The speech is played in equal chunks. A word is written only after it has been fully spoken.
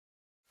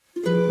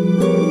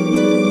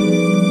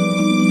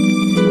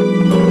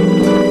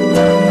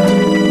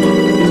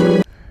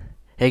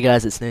Hey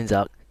guys, it's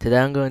Noonzak. Today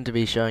I'm going to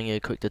be showing you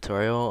a quick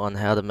tutorial on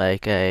how to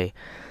make a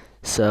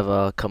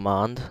server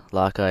command,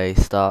 like a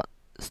start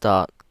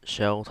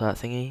shell type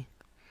thingy.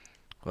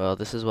 Well,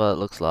 this is what it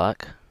looks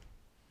like.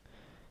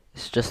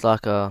 It's just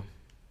like a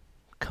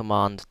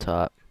command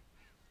type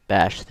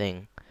bash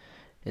thing.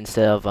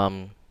 Instead of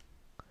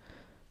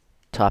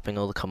typing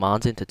all the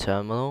commands into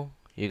terminal,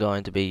 you're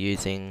going to be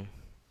using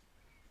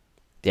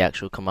the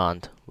actual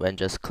command. When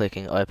just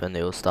clicking open,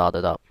 it will start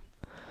it up.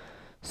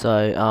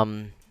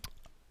 So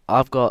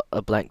I've got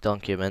a blank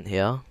document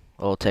here,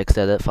 or text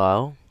edit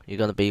file. You're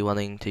going to be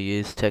wanting to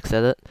use text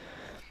edit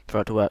for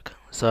it to work.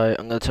 So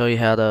I'm going to tell you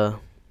how to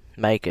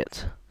make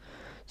it.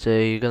 So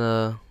you're going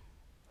to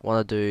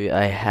want to do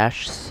a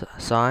hash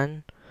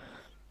sign,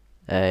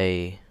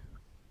 a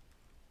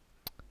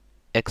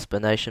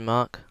explanation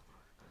mark.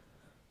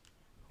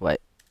 Wait,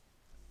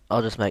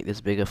 I'll just make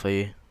this bigger for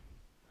you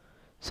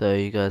so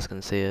you guys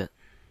can see it.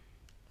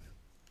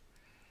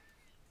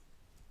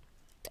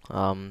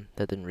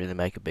 That didn't really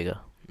make it bigger.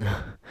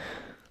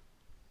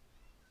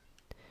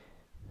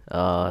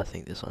 I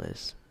think this one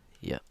is,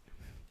 yep.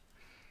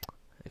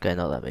 Okay,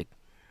 not that big.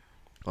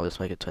 I'll just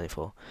make it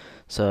 24.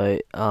 So,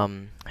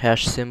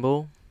 hash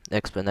symbol,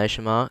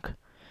 explanation mark,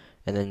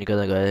 and then you're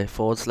gonna go /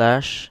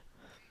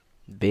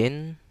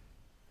 bin,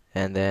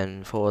 and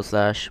then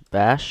 /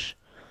 bash.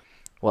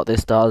 What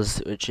this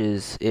does, which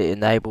is it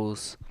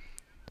enables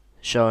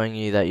showing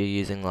you that you're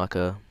using like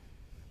a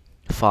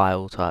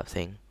file type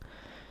thing.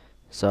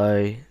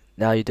 So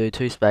now you do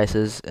 2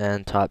 spaces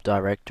and type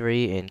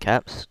directory in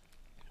caps,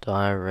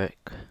 directory,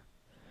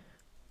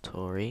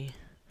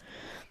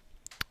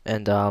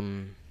 and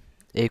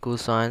equal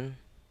sign,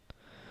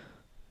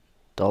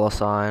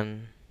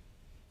 $,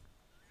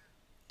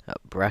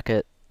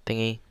 bracket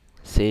thingy,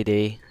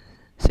 cd,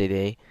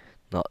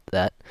 not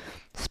that,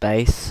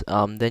 space.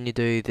 Then you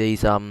do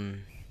these not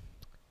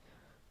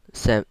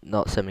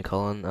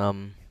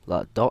semicolon,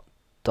 like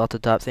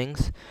dotted type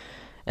things.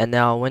 And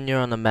now when you're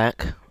on a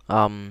Mac,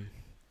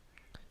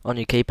 on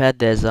your keypad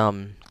there's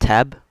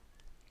tab,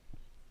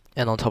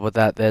 and on top of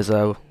that there's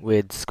a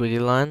weird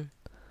squiggly line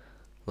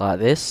like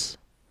this,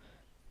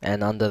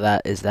 and under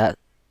that is that,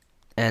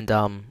 and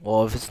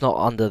or if it's not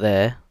under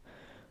there,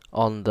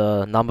 on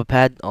the number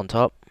pad on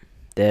top,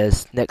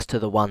 there's next to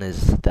the 1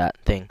 is that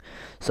thing.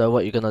 So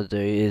what you're gonna do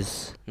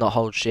is not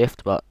hold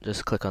shift but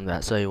just click on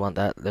that, so you want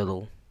that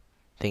little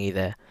thingy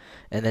there,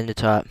 and then you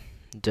type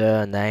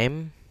dir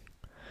name,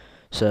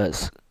 so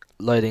it's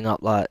loading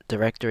up like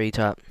directory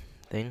type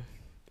thing.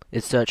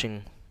 It's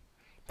searching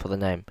for the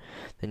name.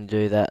 Then you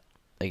do that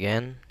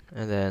again,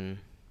 and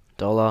then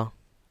 $,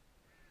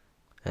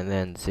 and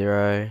then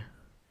 0,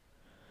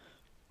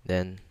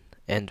 then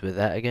end with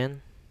that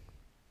again.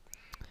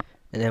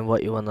 And then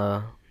what you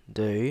wanna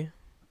do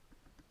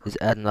is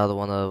add another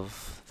one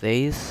of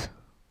these.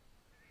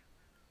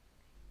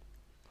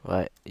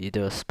 Right, you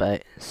do a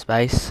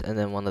space and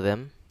then one of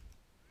them.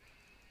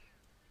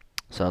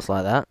 So it's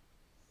like that.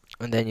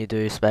 And then you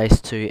do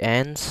space 2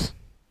 ands,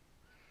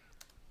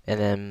 and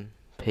then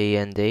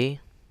pwd,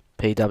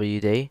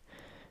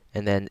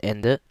 and then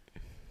end it.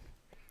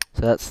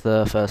 So that's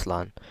the first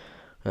line.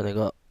 Only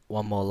got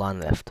one more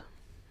line left,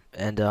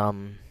 and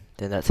then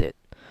that's it.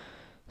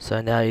 So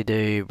now you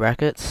do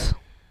brackets,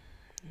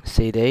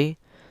 cd.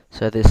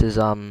 So this is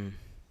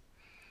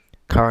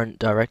current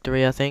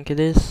directory, I think it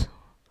is.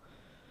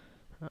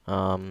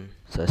 So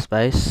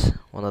space,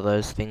 one of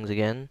those things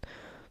again,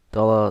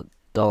 dollar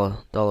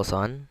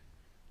sign,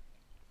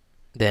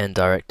 then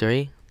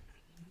directory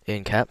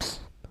in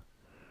caps,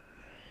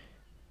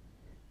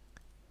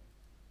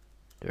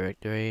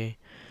 directory,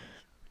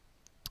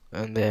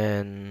 and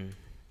then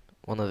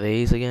one of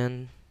these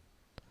again,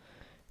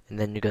 and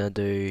then you're gonna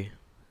do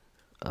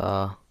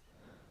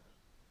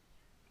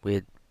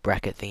weird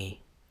bracket thingy,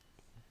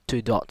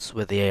 2 dots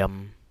with the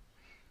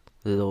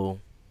little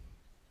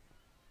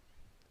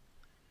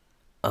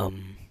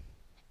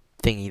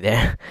thingy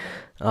there.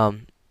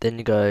 Then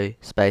you go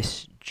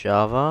space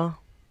Java,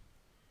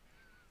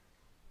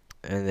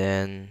 and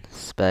then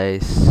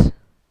space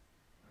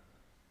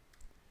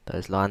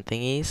those line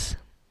thingies.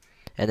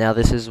 And now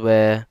this is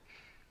where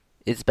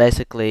it's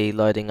basically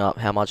loading up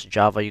how much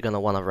Java you're gonna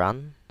want to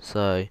run.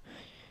 So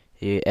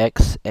you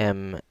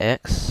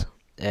xmx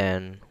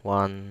and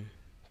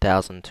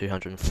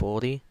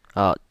 1240,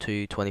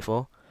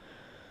 224,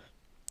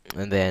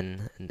 and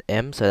then an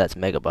m, so that's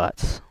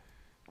megabytes.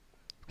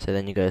 So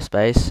then you go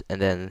space,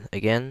 and then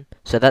again,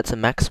 so that's a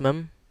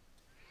maximum,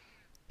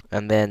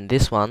 and then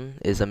this one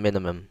is a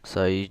minimum.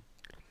 So you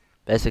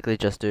basically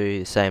just do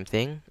the same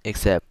thing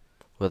except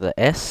with a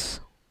s,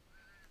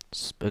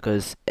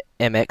 because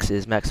mx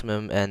is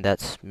maximum and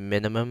that's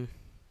minimum.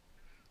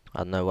 I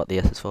don't know what the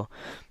s is for,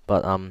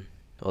 but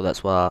well,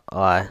 that's what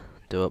I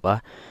do it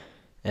by.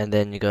 And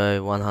then you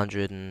go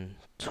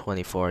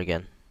 124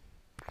 again.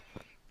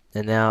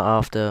 And now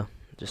after,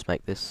 just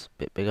make this a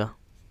bit bigger.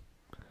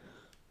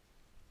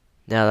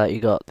 Now that you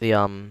got the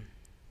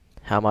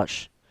how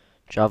much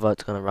Java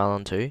it's gonna run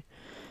onto,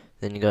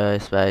 then you go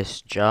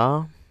space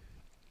jar,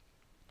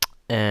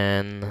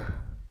 and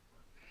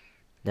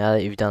Now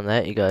that you've done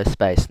that, you go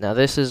space. Now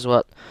this is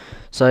what,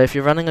 so if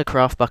you're running a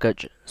craft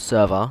bucket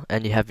server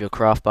and you have your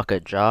craft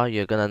bucket jar,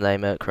 you're gonna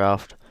name it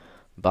craft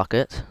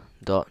bucket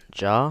dot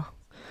jar.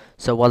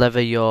 So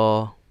whatever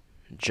your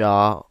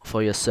jar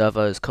for your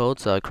server is called,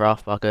 so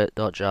craft bucket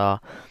dot jar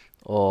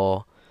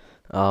or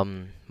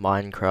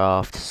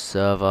Minecraft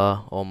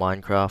server or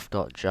Minecraft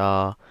dot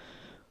jar,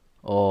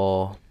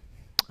 or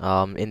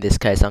in this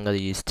case I'm going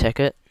to use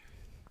Tekkit,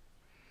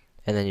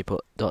 and then you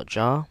put dot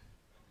jar,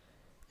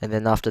 and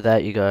then after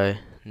that you go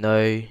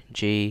no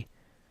GUI,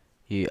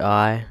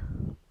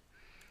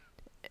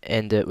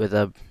 end it with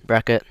a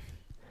bracket,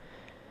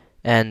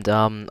 and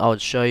I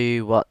would show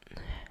you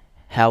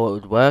how it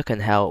would work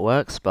and how it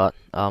works, but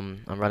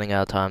I'm running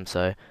out of time,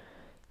 so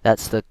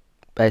that's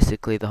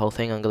basically the whole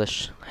thing. I'm going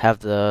to have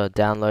the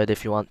download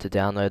if you want to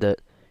download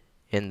it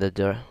in the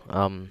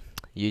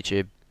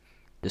YouTube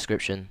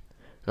description,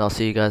 and I'll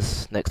see you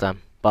guys next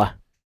time. Bye.